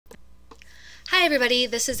Hi everybody,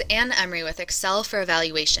 this is Ann Emery with Excel for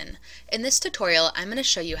Evaluation. In this tutorial, I'm going to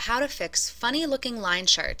show you how to fix funny looking line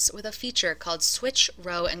charts with a feature called Switch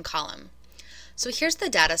Row and Column. So here's the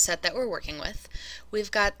data set that we're working with. We've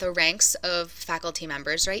got the ranks of faculty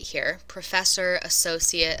members right here, professor,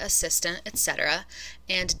 associate, assistant, etc.,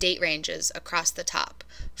 and date ranges across the top,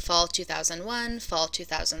 fall 2001, fall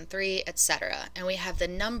 2003, etc. And we have the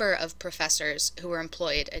number of professors who were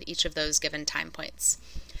employed at each of those given time points.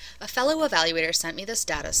 A fellow evaluator sent me this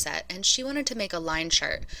data set, and she wanted to make a line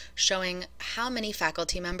chart showing how many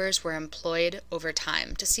faculty members were employed over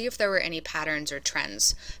time to see if there were any patterns or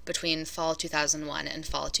trends between fall 2001 and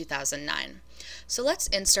fall 2009. So let's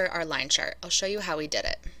insert our line chart. I'll show you how we did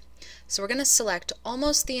it. So we're going to select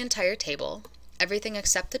almost the entire table, everything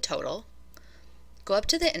except the total, go up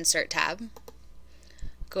to the Insert tab,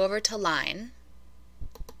 go over to Line,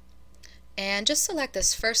 and just select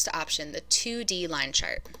this first option, the 2D line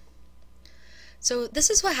chart. So this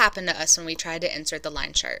is what happened to us when we tried to insert the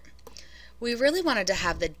line chart. We really wanted to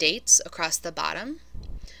have the dates across the bottom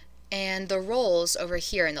and the roles over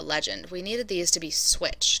here in the legend. We needed these to be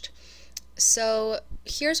switched. So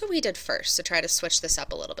here's what we did first to try to switch this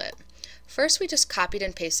up a little bit. First, we just copied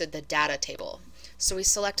and pasted the data table. So we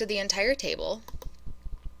selected the entire table,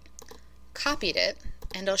 copied it,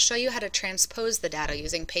 and I'll show you how to transpose the data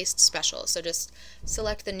using Paste Special. So just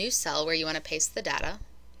select the new cell where you want to paste the data.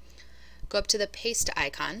 Go up to the paste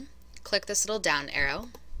icon, click this little down arrow,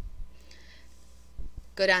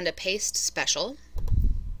 go down to Paste Special,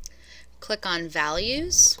 click on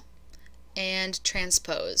Values and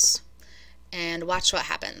Transpose, and watch what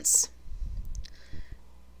happens.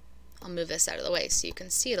 I'll move this out of the way so you can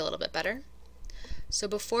see it a little bit better. So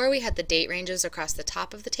before we had the date ranges across the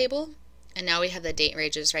top of the table, and now we have the date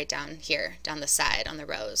ranges right down here, down the side on the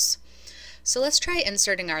rows. So let's try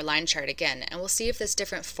inserting our line chart again, and we'll see if this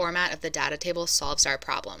different format of the data table solves our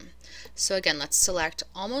problem. So again, let's select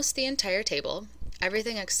almost the entire table,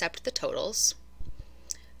 everything except the totals,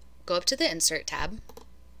 go up to the Insert tab,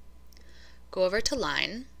 go over to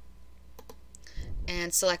Line,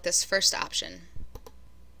 and select this first option.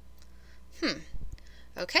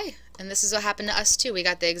 Okay, and this is what happened to us too. We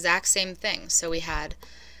got the exact same thing. So we had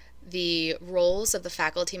the roles of the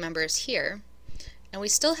faculty members here, and we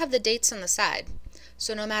still have the dates on the side.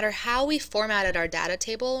 So no matter how we formatted our data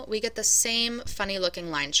table, we get the same funny looking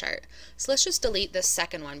line chart. So let's just delete this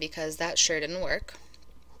second one because that sure didn't work.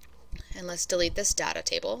 And let's delete this data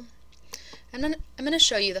table. And then I'm going to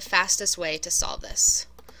show you the fastest way to solve this.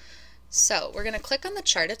 So we're going to click on the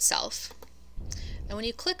chart itself, and when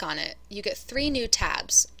you click on it, you get three new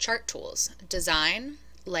tabs: Chart Tools, Design,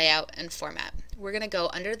 Layout, and Format. We're going to go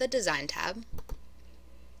under the Design tab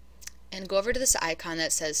and go over to this icon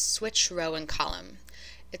that says Switch Row and Column.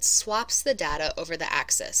 It swaps the data over the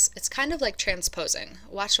axis. It's kind of like transposing.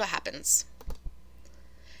 Watch what happens.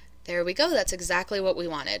 There we go. That's exactly what we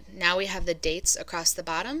wanted. Now we have the dates across the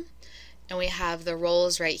bottom, and we have the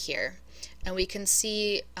roles right here. And we can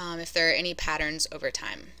see if there are any patterns over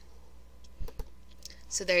time.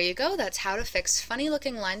 So there you go. That's how to fix funny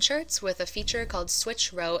looking line charts with a feature called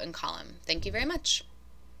Switch Row and Column. Thank you very much.